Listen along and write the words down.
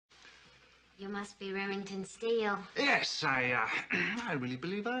You must be Remington Steele. Yes, I really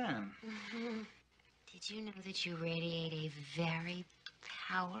believe I am. Did you know that you radiate a very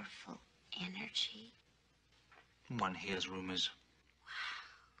powerful energy? One hears rumors.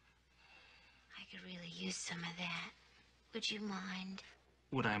 I could really use some of that. Would you mind?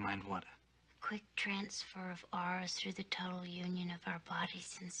 Would I mind what? Quick transfer of auras through the total union of our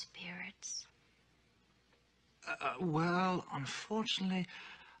bodies and spirits. Well, unfortunately,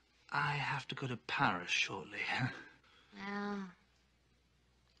 I have to go to Paris shortly. Well,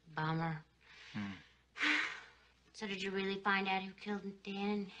 bummer. So did you really find out who killed Dan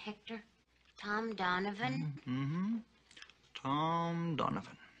and Hector? Tom Donovan? Mm-hmm. Tom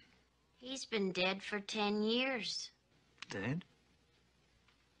Donovan. He's been dead for 10 years. Dead?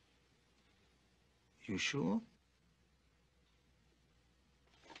 You sure?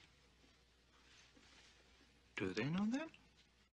 Do they know that?